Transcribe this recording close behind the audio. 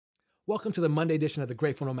Welcome to the Monday edition of the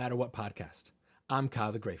Grateful No Matter What podcast. I'm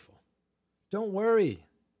Kyle the Grateful. Don't worry,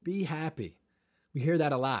 be happy. We hear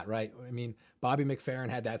that a lot, right? I mean, Bobby McFerrin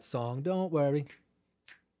had that song, Don't Worry,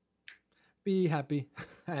 Be Happy.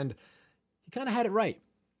 And he kind of had it right,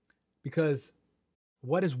 because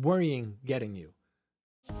what is worrying getting you?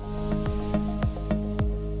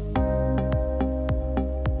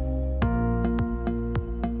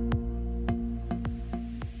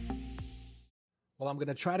 Well, I'm going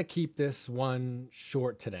to try to keep this one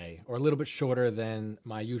short today, or a little bit shorter than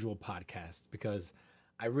my usual podcast, because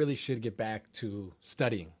I really should get back to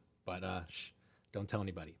studying, but don't tell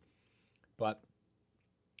anybody. But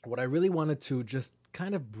what I really wanted to just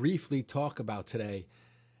kind of briefly talk about today,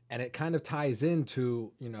 and it kind of ties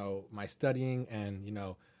into, my studying and,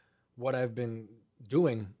 what I've been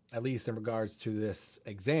doing, at least in regards to this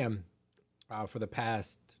exam for the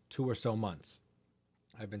past 2 or so months.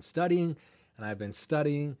 I've been studying. And I've been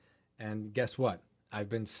studying, and guess what? I've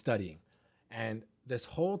been studying. And this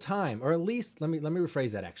whole time, or at least, let me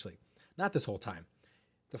rephrase that actually. Not this whole time.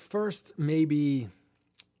 The first,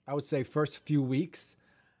 first few weeks,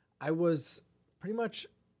 I was pretty much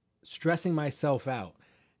stressing myself out.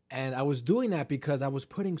 And I was doing that because I was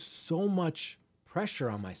putting so much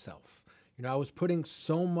pressure on myself. I was putting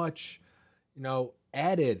so much,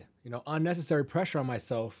 added, unnecessary pressure on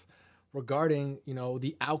myself regarding,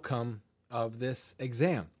 the outcome of this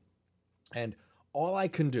exam. And all I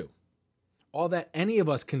can do, all that any of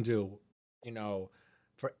us can do,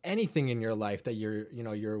 for anything in your life that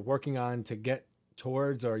you're working on to get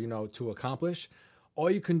towards or, to accomplish, all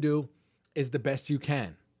you can do is the best you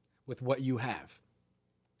can with what you have.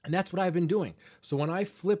 And that's what I've been doing. So when I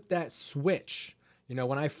flipped that switch,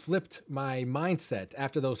 when I flipped my mindset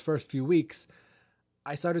after those first few weeks,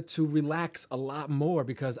 I started to relax a lot more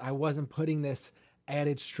because I wasn't putting this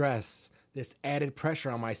added stress, this added pressure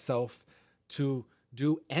on myself to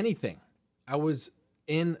do anything. I was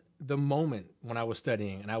in the moment when I was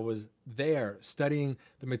studying, and I was there studying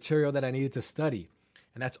the material that I needed to study.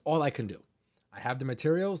 And that's all I can do. I have the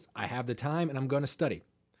materials, I have the time, and I'm going to study.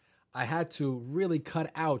 I had to really cut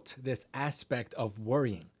out this aspect of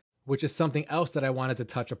worrying, which is something else that I wanted to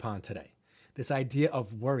touch upon today. This idea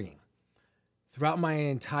of worrying. Throughout my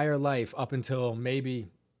entire life, up until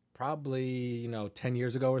probably 10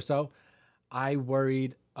 years ago or so, I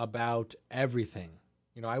worried about everything.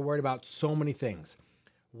 I worried about so many things.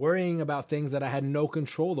 Worrying about things that I had no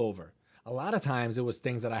control over. A lot of times it was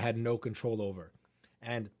things that I had no control over.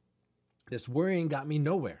 And this worrying got me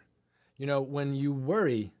nowhere. When you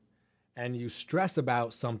worry and you stress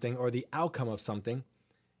about something or the outcome of something,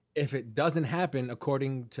 if it doesn't happen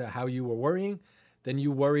according to how you were worrying, then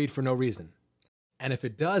you worried for no reason. And if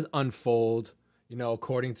it does unfold,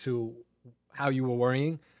 according to how you were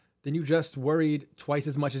worrying, then you just worried twice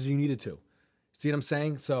as much as you needed to. See what I'm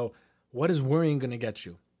saying? So what is worrying going to get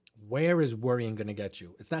you? Where is worrying going to get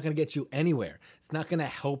you? It's not going to get you anywhere. It's not going to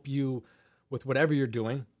help you with whatever you're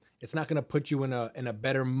doing. It's not going to put you in a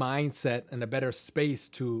better mindset and a better space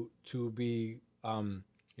to be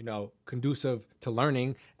conducive to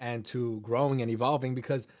learning and to growing and evolving,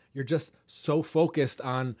 because you're just so focused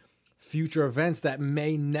on future events that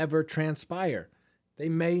may never transpire. They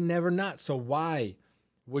may never not. So why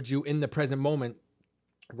would you, in the present moment,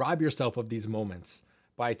 rob yourself of these moments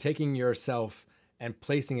by taking yourself and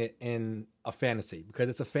placing it in a fantasy? Because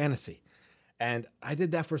it's a fantasy. And I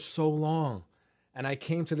did that for so long. And I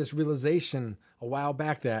came to this realization a while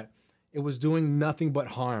back that it was doing nothing but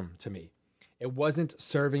harm to me. It wasn't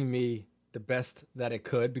serving me the best that it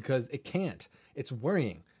could, because it can't. It's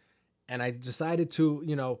worrying. And I decided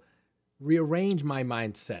to, rearrange my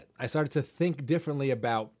mindset. I started to think differently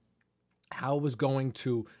about how I was going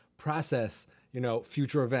to process,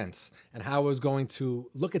 future events, and how I was going to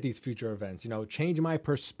look at these future events, change my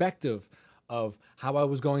perspective of how I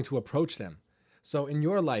was going to approach them. So in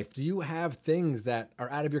your life, do you have things that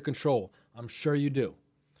are out of your control? I'm sure you do.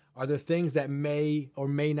 Are there things that may or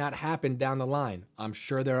may not happen down the line? I'm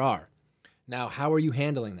sure there are. Now, how are you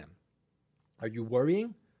handling them? Are you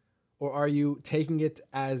worrying? Or are you taking it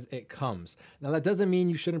as it comes? Now, that doesn't mean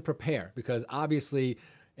you shouldn't prepare, because obviously,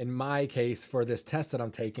 in my case, for this test that I'm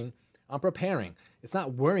taking, I'm preparing. It's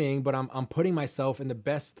not worrying, but I'm putting myself in the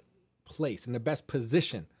best place, in the best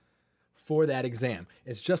position for that exam.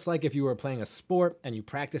 It's just like if you were playing a sport and you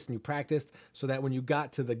practiced so that when you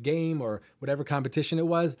got to the game or whatever competition it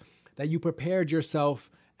was, that you prepared yourself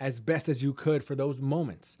as best as you could for those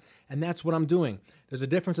moments. And that's what I'm doing. There's a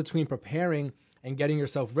difference between preparing and getting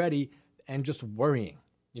yourself ready and just worrying,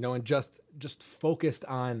 and just focused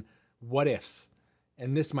on what ifs.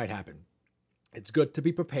 And this might happen. It's good to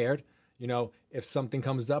be prepared. If something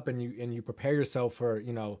comes up and you prepare yourself for,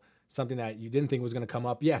 something that you didn't think was going to come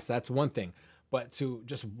up, yes, that's one thing. But to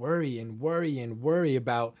just worry and worry and worry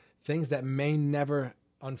about things that may never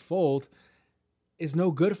unfold is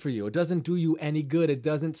no good for you. It doesn't do you any good. It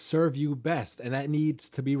doesn't serve you best. And that needs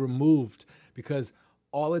to be removed, because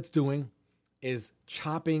all it's doing is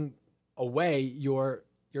chopping away your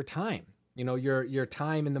time, your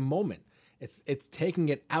time in the moment. It's taking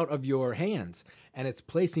it out of your hands, and it's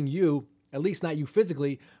placing you, at least not you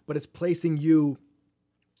physically, but it's placing you,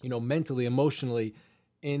 mentally, emotionally,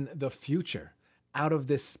 in the future, out of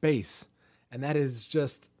this space. And that is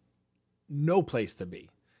just no place to be.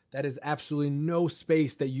 That is absolutely no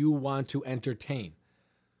space that you want to entertain.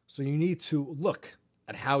 So you need to look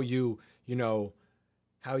at how you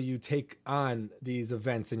take on these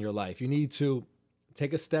events in your life. You need to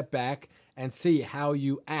take a step back and see how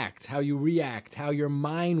you act, how you react, how your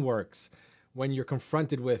mind works when you're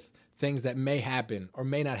confronted with things that may happen or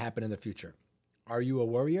may not happen in the future. Are you a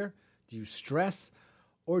worrier? Do you stress?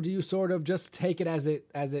 Or do you sort of just take it as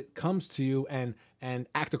it comes to you and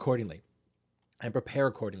act accordingly and prepare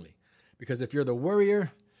accordingly? Because if you're the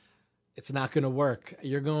worrier, it's not going to work.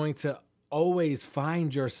 You're going to always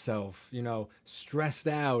find yourself, stressed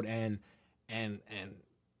out and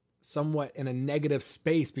somewhat in a negative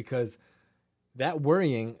space, because that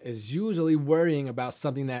worrying is usually worrying about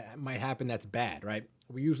something that might happen that's bad, right?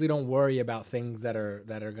 We usually don't worry about things that are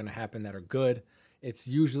going to happen that are good. It's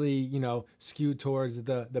usually, skewed towards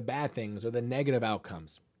the bad things or the negative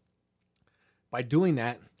outcomes. By doing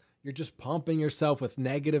that, you're just pumping yourself with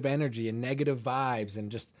negative energy and negative vibes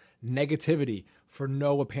and just negativity for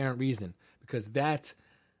no apparent reason, because that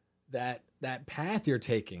path you're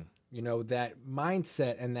taking, that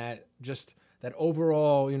mindset and that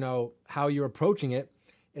overall, how you're approaching it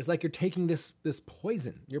is like you're taking this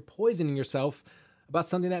poison. You're poisoning yourself about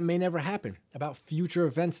something that may never happen, about future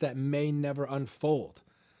events that may never unfold.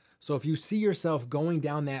 So if you see yourself going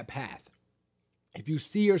down that path, if you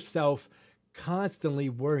see yourself constantly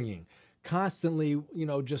worrying, constantly,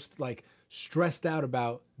 just like stressed out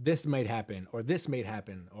about this might happen or this might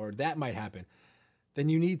happen or that might happen, then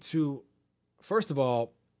you need to, first of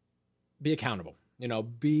all, be accountable.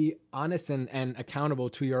 Be honest and accountable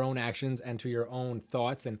to your own actions and to your own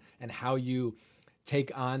thoughts and how you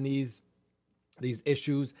take on these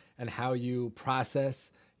issues and how you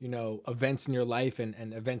process, events in your life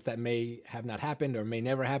and events that may have not happened or may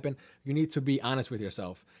never happen. You need to be honest with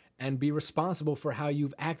yourself and be responsible for how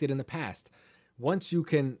you've acted in the past. Once you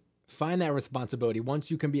can find that responsibility,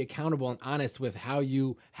 once you can be accountable and honest with how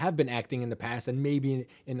you have been acting in the past and maybe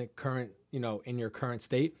in the current, in your current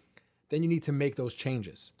state, then you need to make those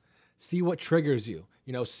changes. See what triggers you,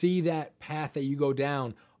 see that path that you go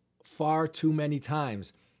down far too many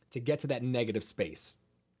times to get to that negative space.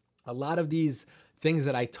 A lot of these things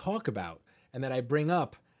that I talk about and that I bring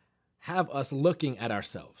up have us looking at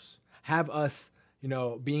ourselves, have us,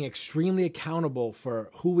 being extremely accountable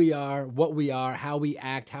for who we are, what we are, how we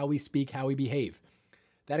act, how we speak, how we behave.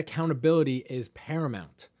 That accountability is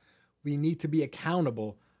paramount. We need to be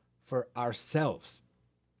accountable for ourselves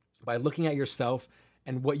by looking at yourself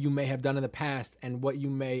and what you may have done in the past and what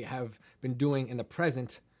you may have been doing in the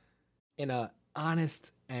present in a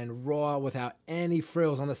honest and raw, without any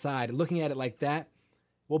frills on the side. Looking at it like that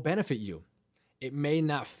will benefit you. It may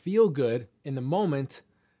not feel good in the moment,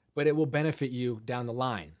 but it will benefit you down the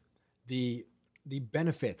line. The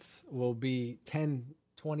benefits will be 10,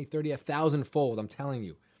 20, 30, 1,000-fold, I'm telling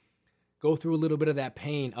you. Go through a little bit of that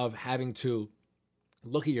pain of having to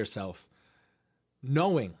look at yourself,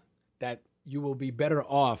 knowing that you will be better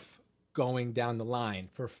off going down the line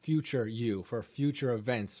for future you, for future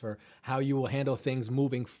events, for how you will handle things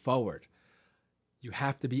moving forward. You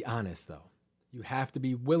have to be honest, though. You have to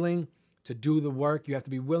be willing to do the work. You have to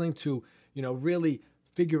be willing to, really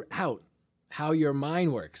figure out how your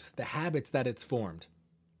mind works, the habits that it's formed.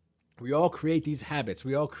 We all create these habits.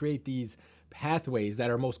 We all create these pathways that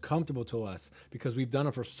are most comfortable to us because we've done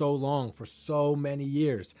it for so long, for so many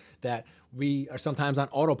years, that we are sometimes on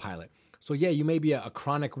autopilot. So yeah, you may be a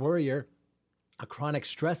chronic worrier, a chronic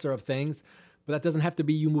stressor of things, but that doesn't have to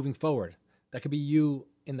be you moving forward. That could be you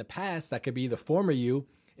in the past. That could be the former you.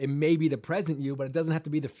 It may be the present you, but it doesn't have to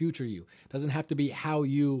be the future you. It doesn't have to be how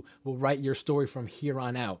you will write your story from here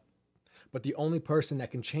on out. But the only person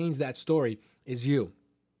that can change that story is you.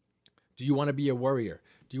 Do you want to be a worrier?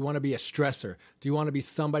 Do you want to be a stressor? Do you want to be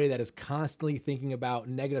somebody that is constantly thinking about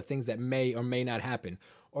negative things that may or may not happen?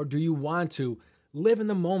 Or do you want to live in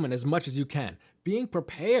the moment as much as you can, being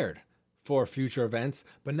prepared for future events,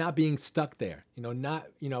 but not being stuck there, not,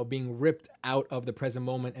 being ripped out of the present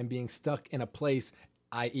moment and being stuck in a place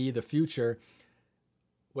i.e. the future,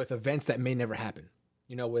 with events that may never happen,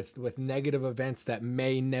 with negative events that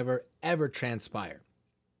may never, ever transpire.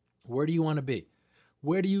 Where do you want to be?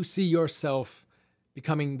 Where do you see yourself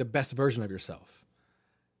becoming the best version of yourself?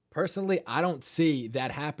 Personally, I don't see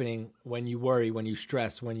that happening when you worry, when you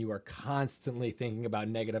stress, when you are constantly thinking about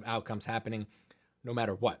negative outcomes happening, no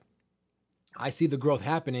matter what. I see the growth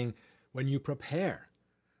happening when you prepare,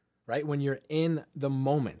 right? When you're in the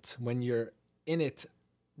moment, when you're in it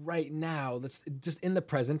right now, that's just in the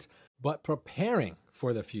present, but preparing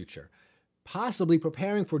for the future, possibly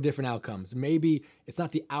preparing for different outcomes. Maybe it's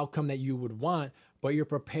not the outcome that you would want, but you're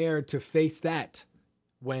prepared to face that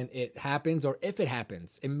when it happens, or if it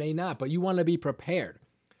happens. It may not, but you want to be prepared.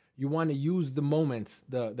 You want to use the moments,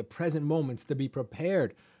 the present moments, to be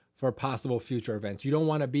prepared for possible future events. You don't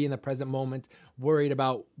want to be in the present moment worried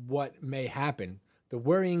about what may happen. The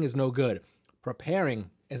worrying is no good.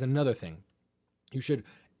 Preparing is another thing. You should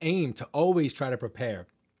aim to always try to prepare.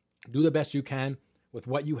 Do the best you can with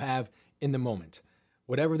what you have in the moment.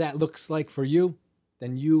 Whatever that looks like for you,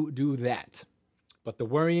 then you do that. But the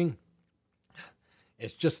worrying,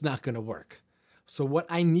 it's just not going to work. So what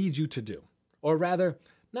I need you to do, or rather,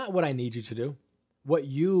 not what I need you to do, what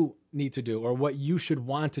you need to do, or what you should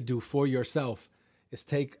want to do for yourself, is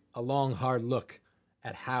take a long, hard look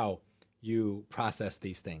at how you process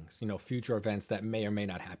these things, future events that may or may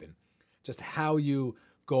not happen. Just how you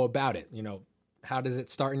go about it. How does it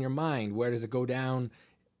start in your mind? Where does it go down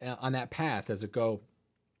on that path? Does it go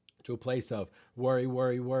to a place of worry,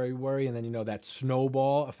 worry, worry, worry, and then, that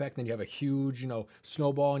snowball effect, then you have a huge,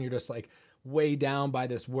 snowball, and you're just like way down by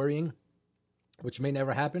this worrying, which may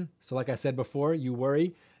never happen. So like I said before, you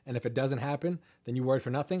worry, and if it doesn't happen, then you worry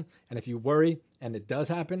for nothing. And if you worry and it does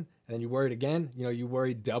happen, and then you worry again, you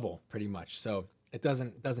worry double pretty much. So it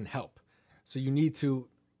doesn't help. So you need to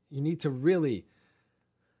really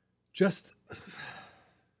just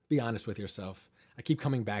be honest with yourself. I keep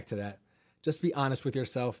coming back to that. Just be honest with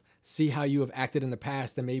yourself. See how you have acted in the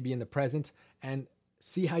past and maybe in the present, and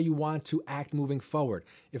see how you want to act moving forward.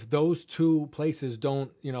 If those two places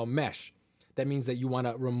don't, mesh, that means that you want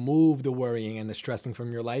to remove the worrying and the stressing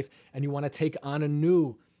from your life, and you want to take on a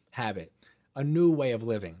new habit, a new way of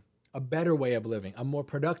living, a better way of living, a more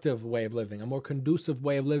productive way of living, a more conducive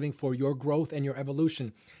way of living for your growth and your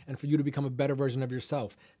evolution, and for you to become a better version of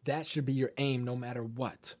yourself. That should be your aim no matter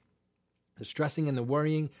what. The stressing and the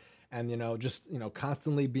worrying and, just,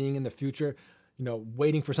 constantly being in the future,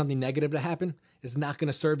 waiting for something negative to happen is not going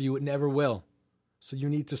to serve you. It never will. So you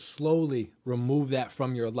need to slowly remove that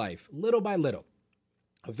from your life, little by little.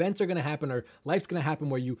 Events are going to happen, or life's going to happen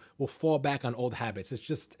where you will fall back on old habits. It's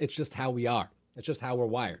just how we are. It's just how we're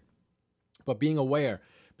wired. But being aware,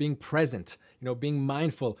 being present, being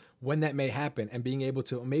mindful when that may happen, and being able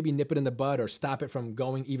to maybe nip it in the bud or stop it from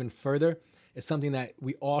going even further is something that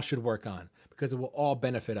we all should work on, because it will all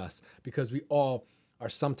benefit us, because we all are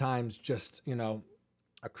sometimes just,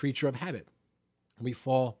 a creature of habit. We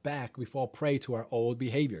fall prey to our old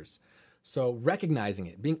behaviors. So recognizing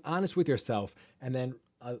it, being honest with yourself, and then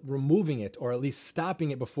removing it, or at least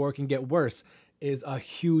stopping it before it can get worse, is a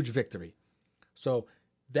huge victory. So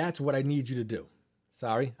that's what I need you to do.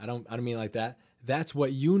 Sorry, I don't mean like that. That's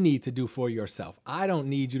what you need to do for yourself. I don't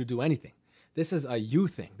need you to do anything. This is a you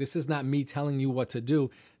thing. This is not me telling you what to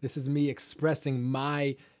do. This is me expressing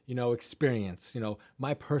my, experience,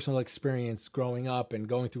 my personal experience growing up and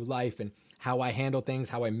going through life, and how I handle things,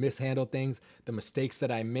 how I mishandle things, the mistakes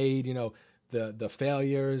that I made, the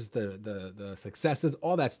failures, the successes,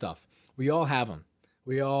 all that stuff. We all have them.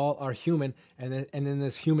 We all are human, and in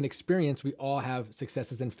this human experience, we all have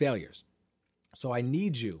successes and failures. So I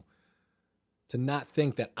need you to not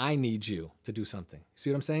think that I need you to do something. See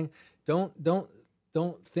what I'm saying? Don't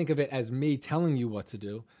think of it as me telling you what to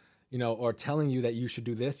do, or telling you that you should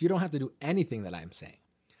do this. You don't have to do anything that I'm saying.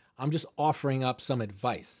 I'm just offering up some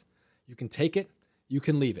advice. You can take it, you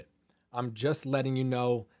can leave it. I'm just letting you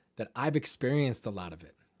know that I've experienced a lot of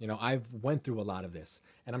it. I've went through a lot of this,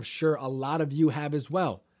 and I'm sure a lot of you have as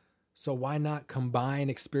well. So why not combine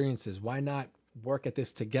experiences? Why not work at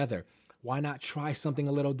this together? Why not try something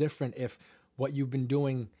a little different if what you've been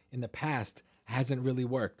doing in the past hasn't really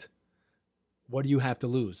worked? What do you have to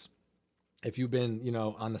lose? If you've been,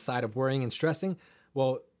 on the side of worrying and stressing,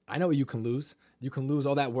 well, I know what you can lose. You can lose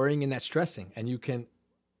all that worrying and that stressing, and you can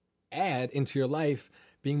add into your life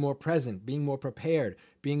being more present, being more prepared,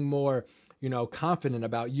 being more, confident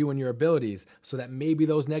about you and your abilities, so that maybe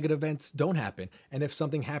those negative events don't happen. And if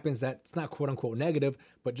something happens that's not quote unquote negative,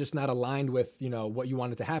 but just not aligned with, what you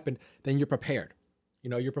wanted to happen, then you're prepared.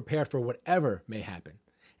 You're prepared for whatever may happen.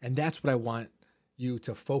 And that's what I want you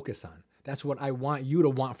to focus on. That's what I want you to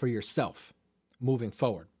want for yourself moving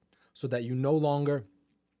forward, so that you no longer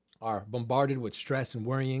are bombarded with stress and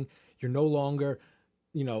worrying. You're no longer,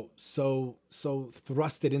 so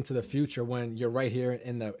thrusted into the future when you're right here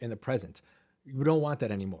in the present. We don't want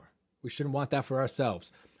that anymore. We shouldn't want that for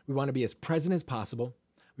ourselves. We want to be as present as possible.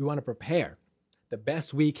 We want to prepare the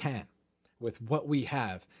best we can with what we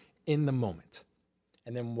have in the moment.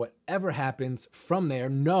 And then whatever happens from there,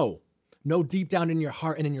 know deep down in your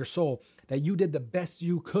heart and in your soul that you did the best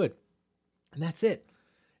you could. And that's it.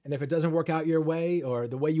 And if it doesn't work out your way or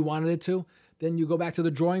the way you wanted it to, then you go back to the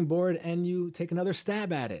drawing board and you take another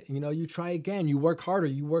stab at it. You try again, you work harder,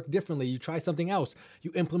 you work differently, you try something else,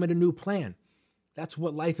 you implement a new plan. That's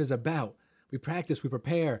what life is about. We practice, we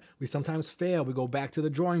prepare, we sometimes fail, we go back to the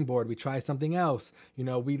drawing board, we try something else.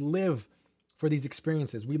 We live for these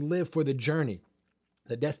experiences, we live for the journey.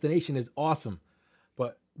 The destination is awesome,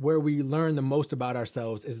 but where we learn the most about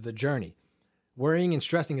ourselves is the journey. Worrying and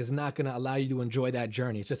stressing is not going to allow you to enjoy that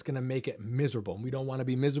journey. It's just going to make it miserable. We don't want to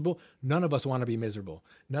be miserable. None of us want to be miserable.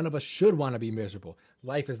 None of us should want to be miserable.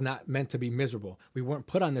 Life is not meant to be miserable. We weren't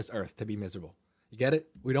put on this earth to be miserable. You get it?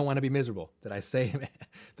 We don't want to be miserable. Did I say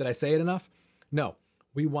it enough? No.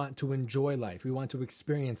 We want to enjoy life. We want to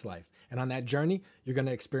experience life. And on that journey, you're going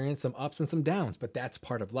to experience some ups and some downs, but that's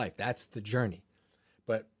part of life. That's the journey.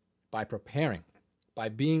 But by preparing, by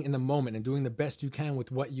being in the moment and doing the best you can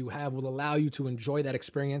with what you have will allow you to enjoy that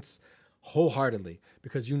experience wholeheartedly,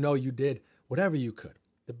 because you did whatever you could,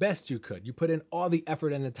 the best you could. You put in all the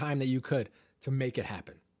effort and the time that you could to make it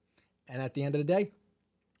happen. And at the end of the day,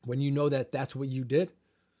 when you know that that's what you did,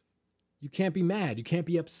 you can't be mad. You can't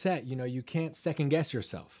be upset. You can't second guess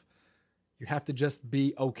yourself. You have to just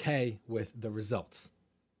be okay with the results.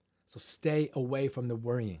 So stay away from the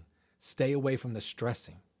worrying. Stay away from the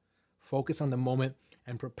stressing. Focus on the moment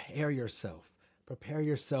and prepare yourself. Prepare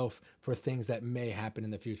yourself for things that may happen in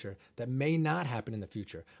the future, that may not happen in the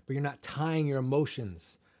future, but you're not tying your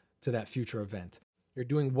emotions to that future event. You're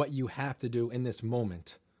doing what you have to do in this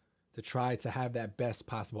moment to try to have that best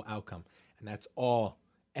possible outcome. And that's all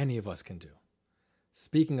any of us can do.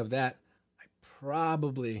 Speaking of that, I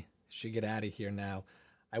probably should get out of here now.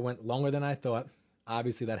 I went longer than I thought.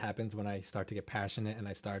 Obviously, that happens when I start to get passionate and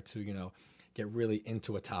I start to, get really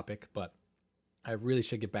into a topic, but I really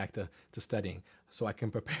should get back to studying so I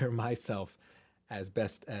can prepare myself as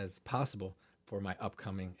best as possible for my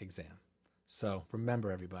upcoming exam. So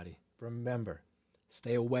remember, everybody,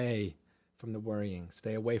 stay away from the worrying,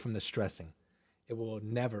 stay away from the stressing. It will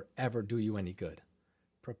never, ever do you any good.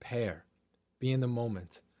 Prepare, be in the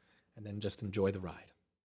moment, and then just enjoy the ride.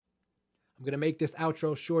 I'm going to make this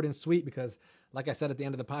outro short and sweet because, like I said at the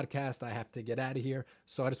end of the podcast, I have to get out of here.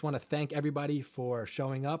 So I just want to thank everybody for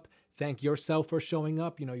showing up. Thank yourself for showing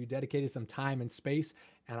up. You dedicated some time and space,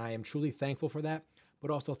 and I am truly thankful for that. But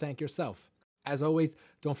also thank yourself. As always,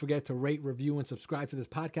 don't forget to rate, review, and subscribe to this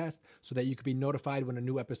podcast so that you can be notified when a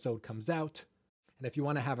new episode comes out. And if you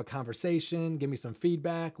want to have a conversation, give me some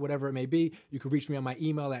feedback, whatever it may be, you can reach me on my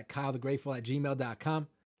email at kylethegrateful@gmail.com,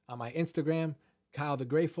 on my Instagram,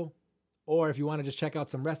 kylethegrateful. Or if you want to just check out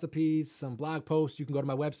some recipes, some blog posts, you can go to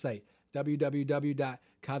my website,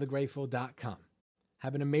 www.kylethegrateful.com.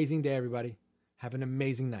 Have an amazing day, everybody. Have an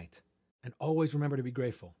amazing night. And always remember to be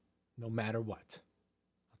grateful, no matter what.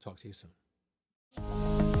 I'll talk to you soon.